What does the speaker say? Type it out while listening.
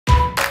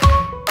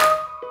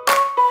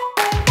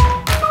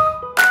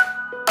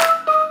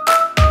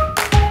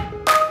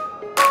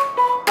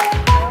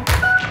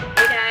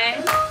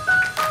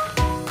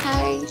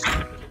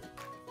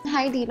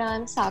Deena,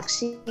 I'm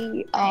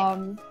Sakshi.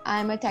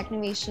 I'm a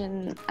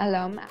Technovation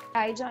alum.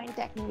 I joined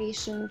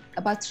Technovation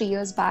about 3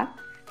 years back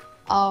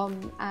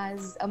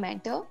as a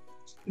mentor.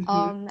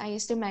 I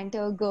used to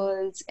mentor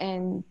girls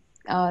into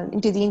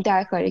the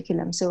entire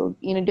curriculum. So,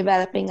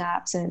 developing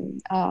apps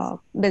and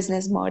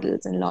business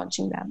models and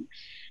launching them.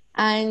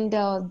 And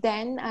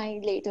then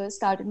I later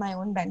started my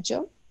own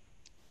venture,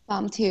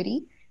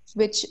 HERstory,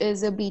 which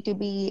is a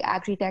B2B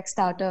agri-tech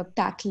startup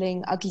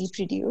tackling ugly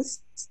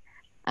produce.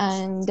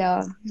 And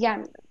yeah,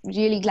 I'm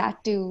really glad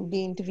to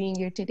be interviewing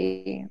you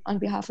today on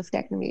behalf of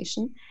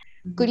Technovation.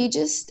 Could you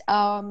just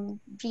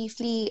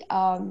briefly,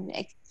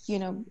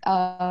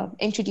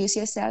 introduce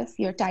yourself,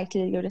 your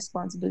title, your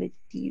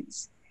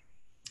responsibilities?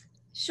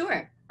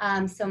 Sure.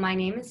 So my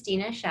name is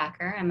Deena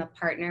Shakir. I'm a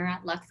partner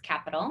at Lux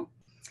Capital,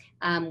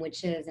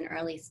 which is an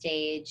early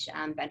stage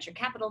venture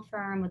capital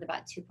firm with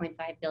about $2.5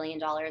 billion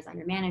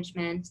under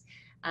management.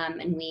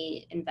 And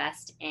we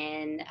invest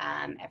in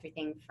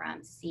everything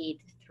from seed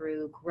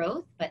through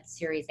growth, but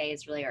Series A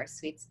is really our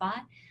sweet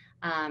spot.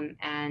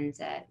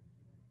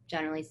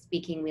 Generally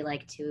speaking, we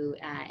like to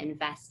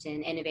invest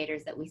in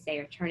innovators that we say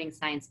are turning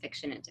science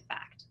fiction into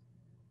fact.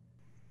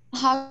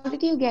 How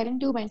did you get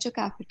into venture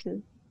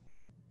capital?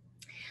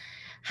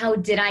 How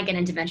did I get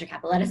into venture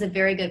capital? That is a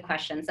very good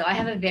question. So I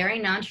have a very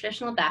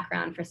non-traditional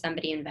background for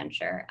somebody in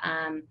venture.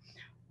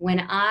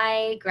 When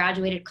I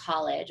graduated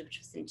college, which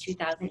was in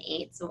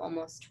 2008, so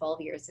almost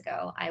 12 years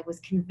ago, I was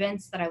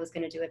convinced that I was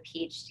going to do a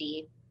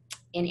PhD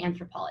in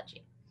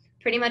anthropology.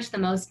 Pretty much the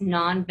most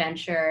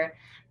non-venture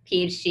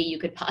PhD you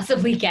could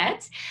possibly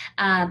get,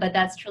 but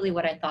that's truly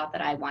what I thought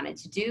that I wanted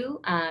to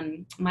do.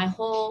 My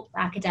whole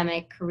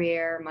academic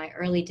career, my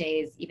early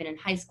days, even in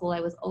high school, I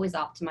was always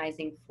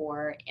optimizing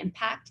for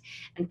impact,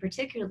 and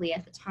particularly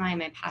at the time,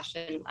 my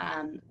passion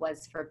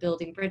was for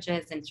building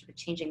bridges and sort of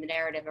changing the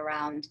narrative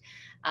around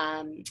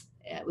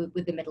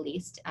with the Middle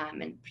East,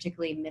 and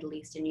particularly Middle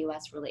East and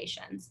US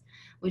relations,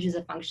 which is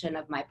a function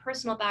of my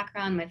personal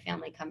background. My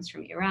family comes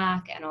from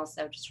Iraq, and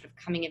also just sort of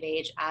coming of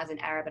age as an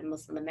Arab and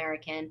Muslim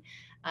American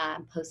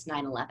post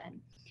 9/11.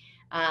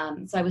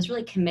 So I was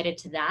really committed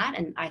to that,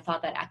 and I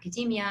thought that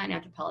academia and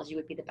anthropology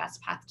would be the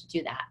best path to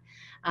do that.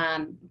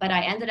 But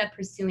I ended up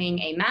pursuing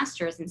a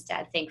master's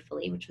instead,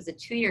 thankfully, which was a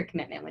 2-year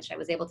commitment, which I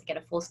was able to get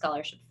a full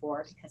scholarship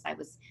for because I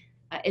was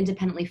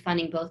independently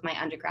funding both my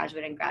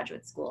undergraduate and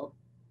graduate school.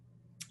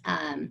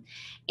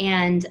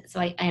 And so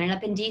I ended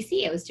up in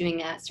DC. I was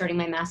doing starting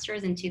my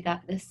master's in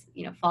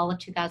fall of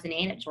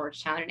 2008 at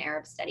Georgetown in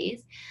Arab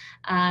Studies.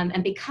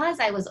 And because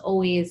I was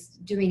always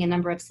doing a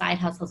number of side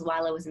hustles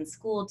while I was in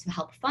school to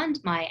help fund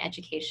my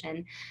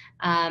education,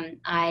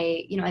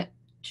 I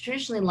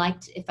traditionally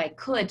liked, if I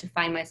could, to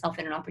find myself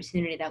in an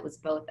opportunity that was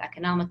both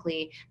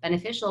economically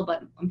beneficial,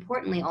 but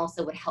importantly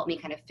also would help me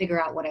kind of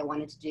figure out what I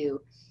wanted to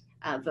do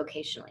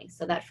vocationally.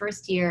 So that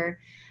first year,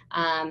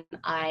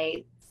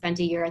 I spent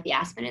a year at the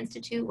Aspen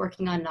Institute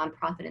working on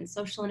nonprofit and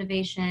social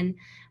innovation.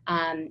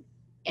 And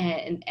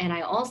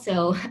I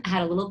also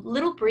had a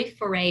little brief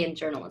foray in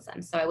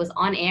journalism. So I was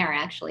on air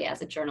actually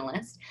as a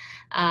journalist,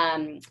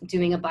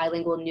 doing a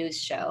bilingual news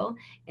show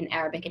in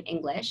Arabic and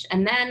English.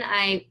 And then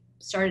I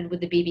started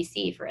with the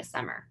BBC for a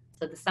summer.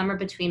 So the summer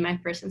between my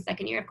first and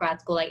second year of grad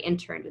school, I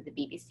interned with the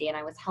BBC, and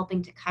I was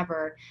helping to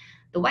cover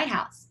the White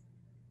House.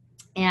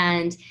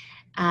 And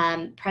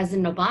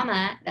President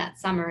Obama that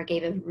summer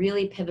gave a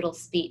really pivotal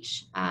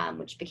speech,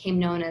 which became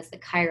known as the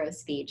Cairo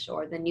speech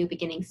or the New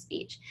Beginnings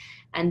speech.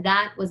 And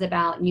that was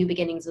about new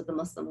beginnings with the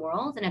Muslim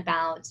world and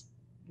about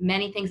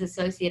many things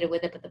associated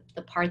with it. But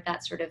the part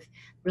that sort of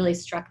really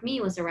struck me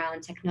was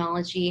around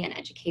technology and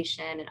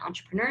education and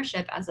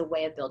entrepreneurship as a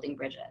way of building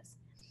bridges.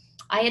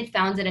 I had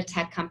founded a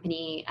tech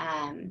company,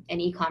 an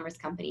e-commerce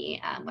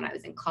company when I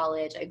was in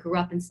college. I grew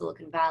up in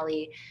Silicon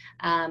Valley.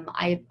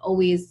 I've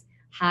always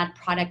had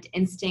product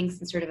instincts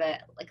and sort of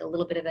a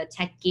little bit of a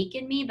tech geek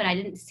in me, but I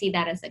didn't see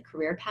that as a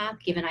career path,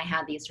 given I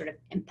had these sort of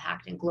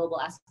impact and global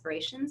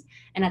aspirations.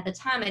 And at the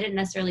time, I didn't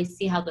necessarily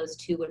see how those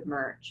two would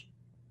merge.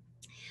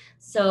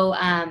 So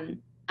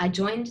I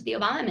joined the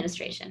Obama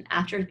administration.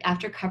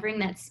 After covering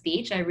that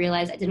speech, I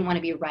realized I didn't want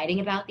to be writing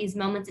about these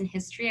moments in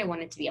history. I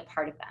wanted to be a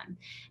part of them.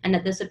 And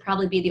that this would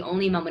probably be the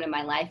only moment in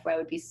my life where I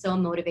would be so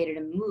motivated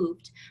and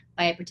moved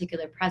by a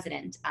particular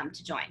president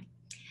to join.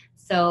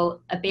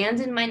 So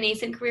abandoned my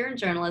nascent career in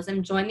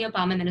journalism, joined the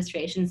Obama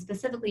administration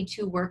specifically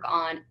to work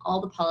on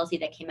all the policy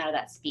that came out of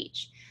that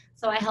speech.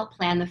 So I helped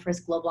plan the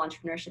first Global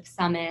Entrepreneurship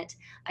Summit.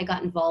 I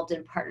got involved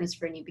in Partners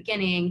for a New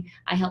Beginning.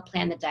 I helped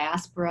plan the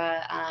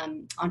diaspora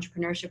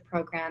entrepreneurship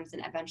programs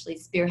and eventually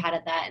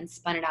spearheaded that and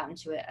spun it out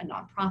into a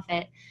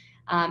nonprofit.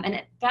 And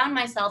it found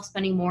myself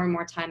spending more and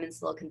more time in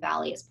Silicon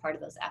Valley as part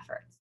of those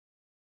efforts.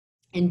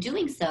 In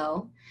doing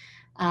so,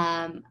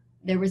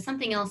 there was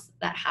something else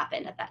that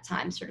happened at that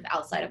time, sort of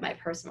outside of my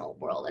personal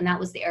world, and that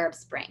was the Arab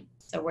Spring.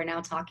 So we're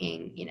now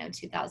talking,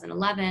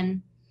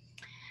 2011.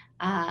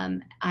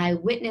 I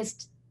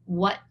witnessed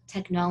what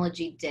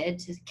technology did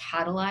to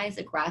catalyze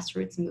a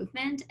grassroots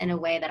movement in a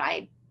way that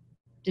I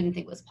didn't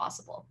think was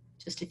possible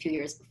just a few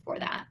years before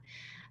that.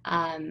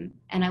 And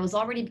I was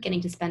already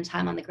beginning to spend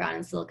time on the ground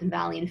in Silicon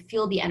Valley and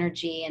feel the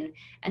energy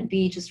and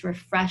be just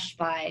refreshed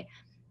by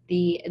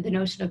the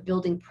notion of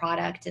building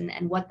product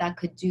and what that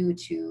could do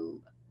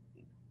to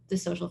the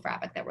social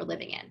fabric that we're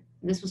living in.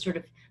 And this was sort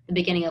of the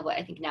beginning of what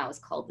I think now is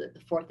called the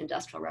fourth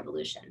industrial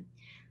revolution.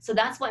 So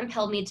that's what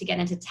impelled me to get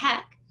into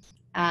tech.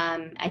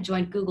 I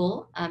joined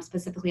Google,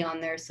 specifically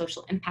on their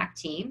social impact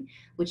team,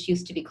 which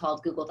used to be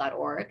called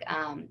google.org.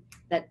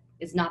 That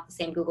is not the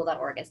same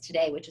google.org as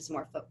today, which is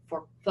more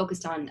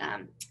focused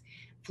on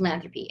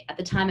philanthropy. At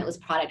the time, it was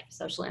product for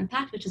social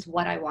impact, which is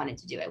what I wanted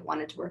to do. I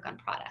wanted to work on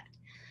product.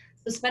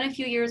 So spent a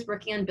few years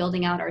working on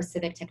building out our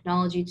civic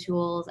technology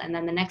tools, and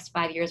then the next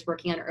 5 years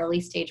working on early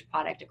stage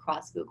product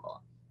across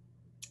Google.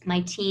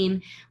 My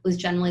team was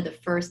generally the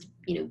first,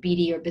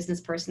 BD or business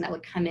person that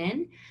would come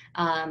in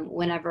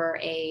whenever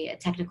a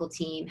technical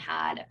team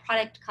had a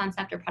product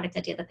concept or product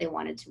idea that they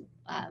wanted to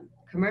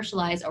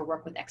commercialize or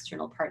work with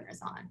external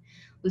partners on.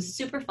 It was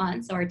super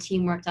fun. So our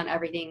team worked on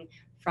everything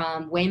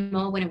from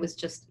Waymo when it was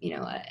just,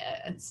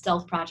 a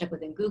stealth project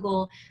within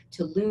Google,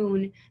 to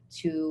Loon,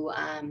 to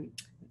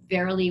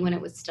Verily when it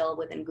was still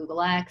within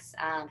Google X,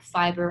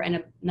 Fiverr, and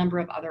a number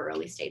of other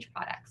early stage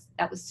products.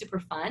 That was super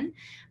fun.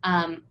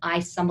 I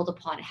stumbled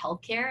upon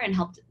healthcare and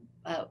helped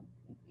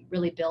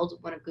really build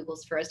one of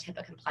Google's first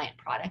HIPAA compliant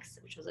products,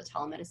 which was a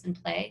telemedicine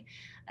play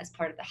as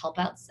part of the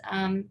HelpOuts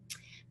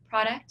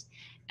product,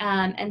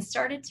 and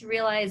started to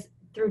realize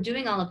through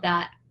doing all of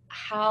that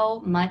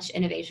how much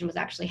innovation was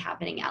actually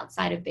happening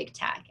outside of big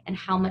tech and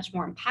how much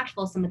more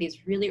impactful some of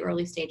these really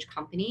early stage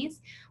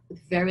companies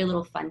with very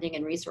little funding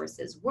and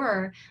resources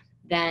were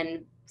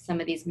than some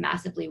of these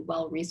massively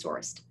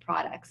well-resourced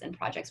products and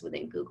projects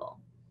within Google.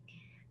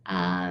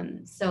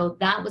 So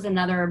that was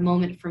another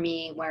moment for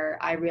me where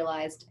I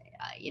realized,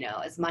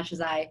 as much as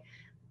I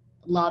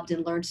loved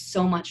and learned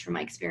so much from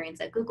my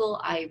experience at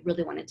Google, I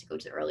really wanted to go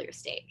to the earlier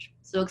stage.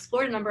 So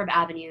explored a number of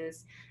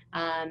avenues,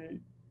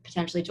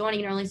 potentially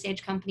joining an early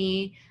stage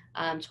company,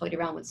 toyed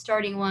around with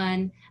starting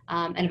one,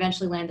 and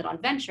eventually landed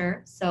on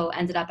venture. So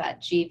ended up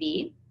at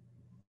GV,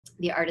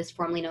 the artist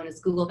formerly known as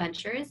Google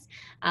Ventures.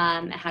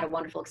 I had a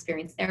wonderful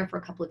experience there for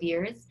a couple of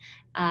years,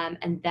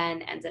 and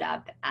then ended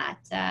up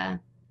at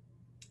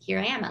here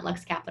I am at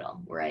Lux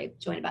Capital, where I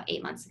joined about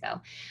 8 months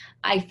ago.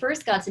 I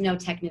first got to know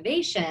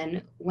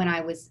Technovation when I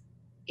was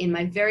in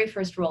my very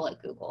first role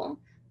at Google.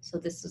 So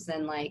this was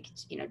in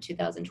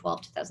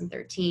 2012,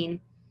 2013.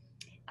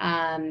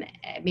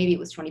 Maybe it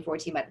was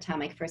 2014 by the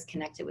time I first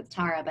connected with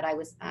Tara, but I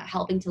was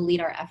helping to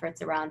lead our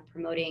efforts around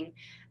promoting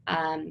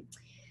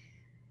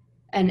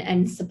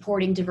and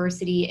supporting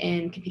diversity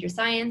in computer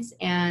science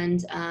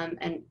and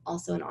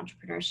also in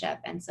entrepreneurship.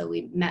 And so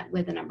we met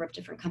with a number of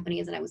different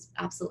companies, and I was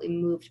absolutely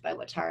moved by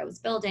what Tara was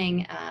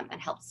building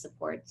and helped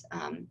support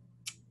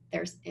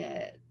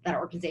that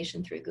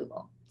organization through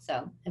Google.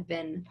 So I've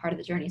been part of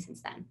the journey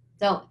since then.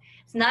 So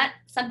it's not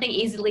something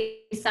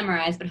easily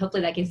summarized, but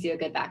hopefully that gives you a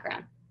good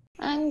background.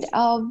 And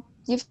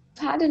you've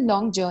had a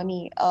long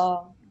journey,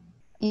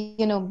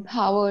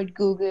 Howard,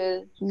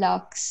 Google,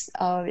 Lux,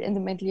 in the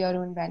middle, your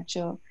own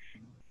venture.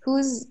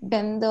 Who's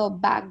been the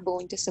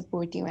backbone to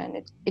support you? And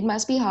it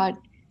must be hard,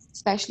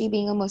 especially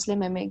being a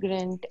Muslim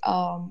immigrant,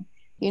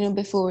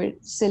 before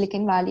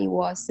Silicon Valley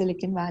was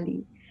Silicon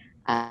Valley.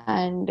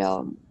 And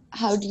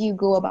how did you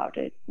go about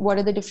it? What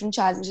are the different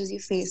challenges you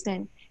faced,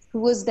 and who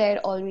was there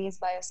always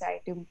by your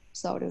side to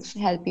sort of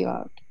help you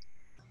out?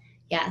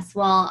 Yes,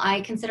 well,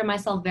 I consider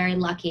myself very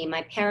lucky.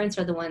 My parents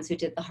are the ones who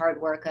did the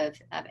hard work of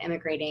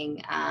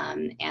immigrating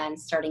and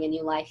starting a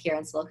new life here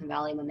in Silicon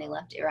Valley when they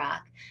left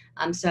Iraq.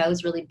 So I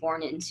was really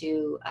born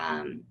into,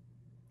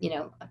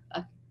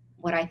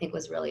 what I think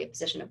was really a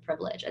position of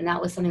privilege. And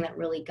that was something that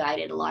really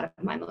guided a lot of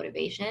my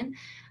motivation.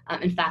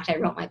 In fact, I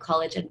wrote my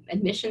college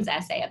admissions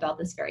essay about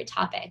this very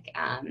topic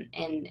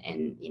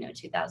in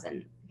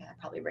 2000, I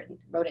probably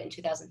wrote it in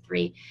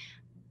 2003,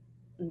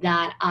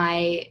 that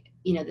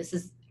this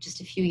is just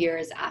a few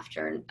years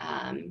after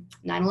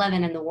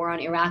 9/11 and the war on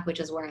Iraq, which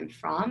is where I'm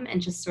from,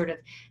 and just sort of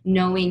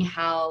knowing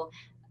how,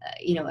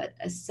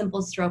 a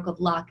simple stroke of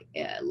luck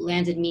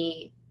landed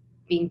me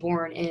being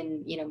born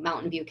in,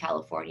 Mountain View,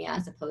 California,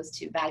 as opposed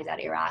to Baghdad,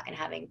 Iraq, and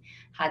having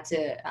had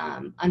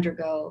to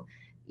undergo,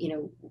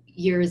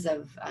 years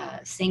of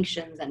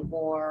sanctions and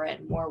war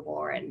and more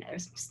war. And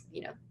there's,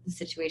 the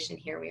situation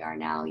here we are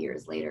now,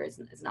 years later, is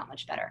not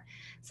much better.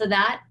 So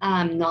that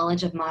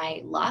knowledge of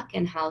my luck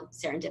and how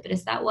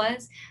serendipitous that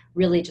was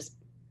really just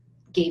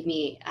gave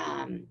me,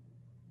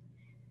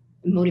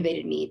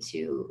 motivated me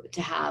to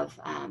have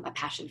a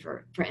passion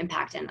for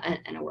impact and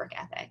a work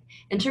ethic.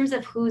 In terms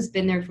of who's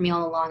been there for me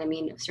all along, I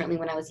mean, certainly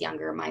when I was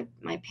younger,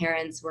 my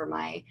parents were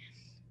my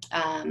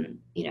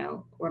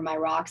were my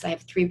rocks. I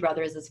have 3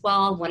 brothers as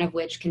well, one of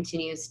which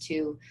continues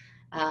to,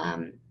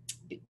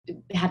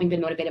 having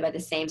been motivated by the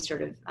same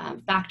sort of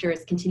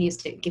factors, continues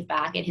to give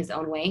back in his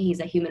own way.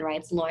 He's a human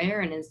rights lawyer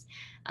and is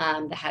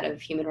the head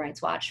of Human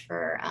Rights Watch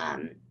for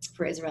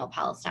Israel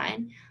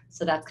Palestine.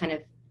 So that's kind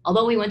of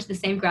although we went to the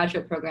same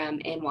graduate program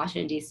in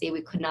Washington, D.C.,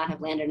 we could not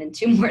have landed in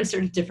two more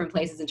sort of different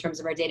places in terms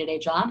of our day-to-day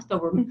jobs,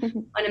 but we're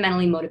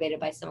fundamentally motivated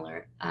by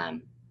similar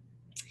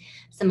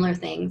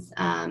things.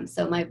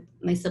 So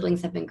my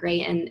siblings have been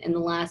great, and in the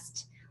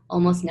last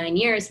almost 9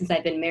 years since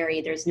I've been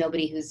married, there's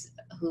nobody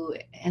who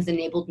has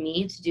enabled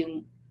me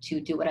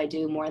to do what I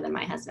do more than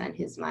my husband,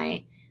 who's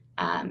my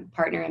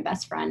partner and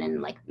best friend,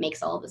 and like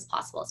makes all of this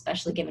possible,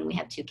 especially given we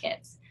have 2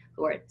 kids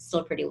who are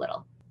still pretty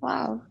little.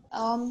 Wow.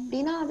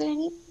 Deena, are there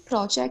any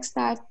projects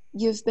that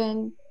you've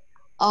been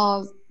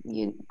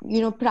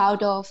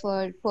proud of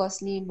or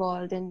personally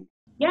involved in?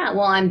 Yeah,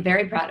 well, I'm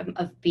very proud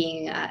of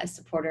being a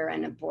supporter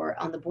and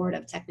on the board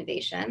of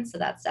Technovation. So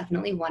that's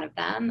definitely one of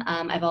them.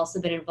 I've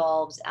also been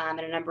involved in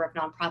a number of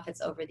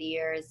nonprofits over the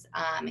years,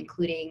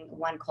 including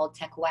one called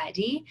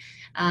Techwadi,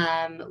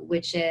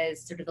 which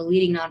is sort of the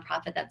leading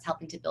nonprofit that's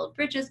helping to build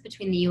bridges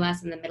between the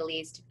US and the Middle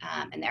East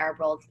and the Arab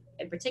world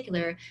in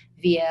particular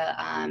via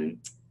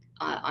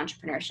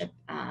entrepreneurship.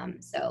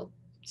 So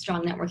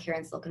strong network here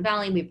in Silicon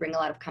Valley. We bring a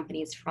lot of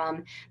companies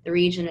from the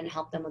region and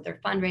help them with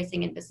their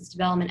fundraising and business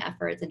development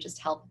efforts, and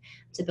just help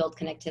to build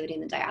connectivity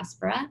in the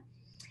diaspora.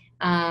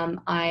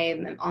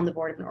 I'm on the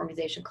board of an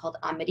organization called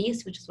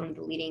Ahmadis, which is one of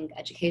the leading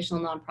educational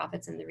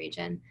nonprofits in the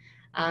region.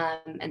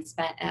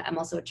 I'm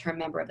also a term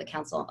member of the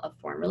Council of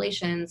Foreign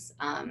Relations,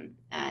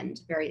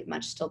 and very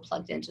much still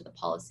plugged into the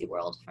policy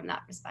world from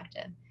that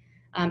perspective.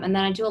 And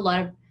then I do a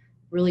lot of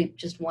really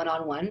just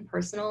one-on-one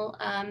personal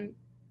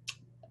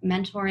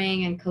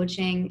mentoring and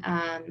coaching,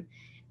 and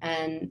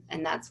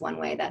that's one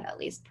way that, at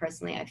least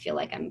personally, I feel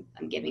like I'm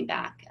giving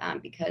back,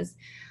 because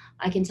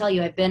I can tell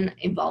you I've been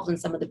involved in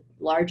some of the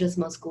largest,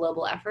 most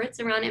global efforts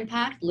around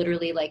impact,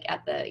 literally like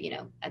at the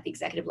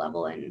executive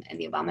level in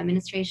the Obama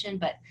administration.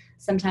 But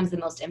sometimes the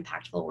most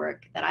impactful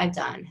work that I've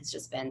done has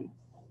just been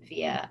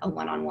via a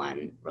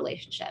one-on-one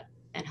relationship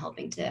and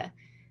helping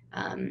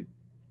an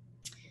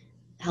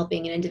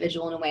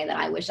individual in a way that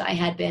I wish I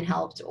had been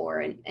helped,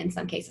 or in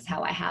some cases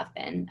how I have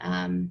been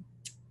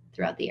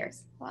throughout the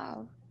years.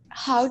 Wow.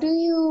 How do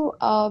you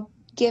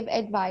give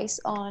advice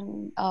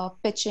on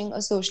pitching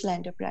a social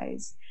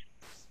enterprise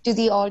to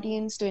the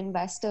audience, to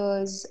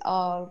investors,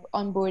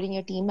 onboarding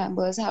your team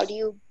members? How do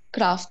you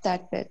craft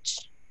that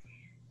pitch?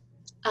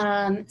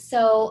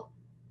 So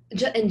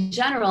in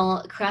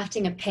general,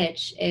 crafting a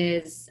pitch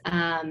is,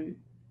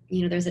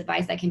 there's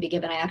advice that can be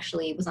given. I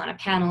actually was on a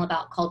panel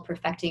called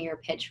Perfecting Your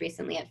Pitch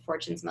recently at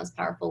Fortune's Most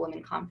Powerful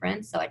Women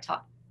Conference. So I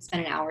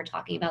spent an hour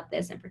talking about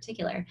this in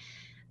particular.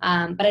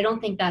 But I don't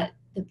think that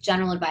the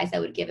general advice I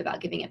would give about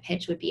giving a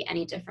pitch would be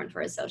any different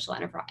for a social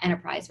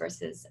enterprise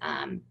versus,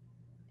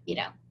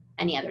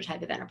 any other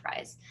type of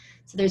enterprise.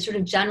 So there's sort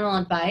of general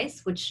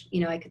advice, which,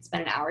 I could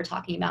spend an hour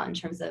talking about in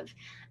terms of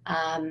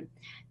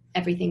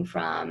everything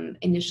from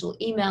initial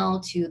email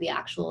to the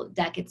actual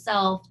deck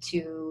itself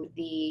to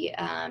the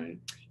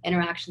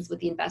interactions with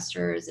the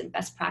investors and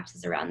best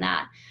practices around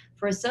that.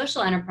 For a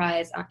social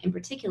enterprise in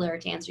particular,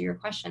 to answer your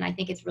question, I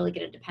think it's really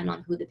going to depend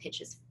on who the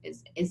pitch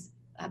is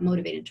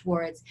motivated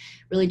towards,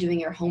 really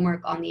doing your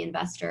homework on the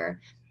investor.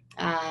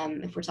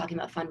 If we're talking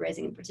about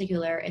fundraising in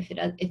particular, if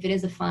it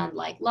is a fund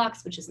like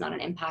Lux, which is not an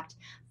impact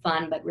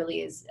fund, but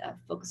really is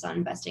focused on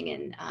investing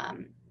in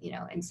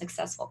in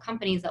successful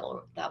companies that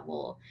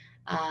will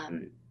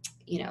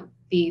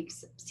be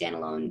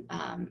standalone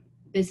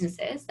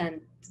businesses,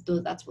 then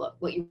that's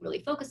what you really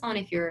focus on.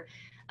 If you're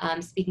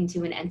speaking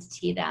to an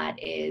entity that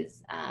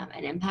is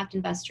an impact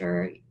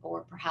investor,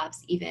 or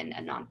perhaps even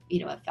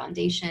a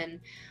foundation,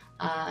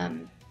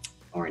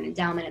 or an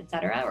endowment, et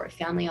cetera, or a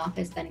family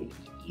office, then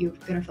you're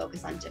going to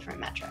focus on different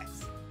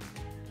metrics.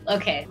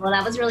 Okay, well,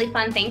 that was really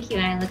fun. Thank you.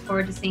 And I look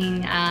forward to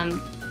seeing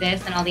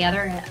this and all the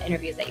other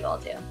interviews that you all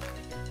do.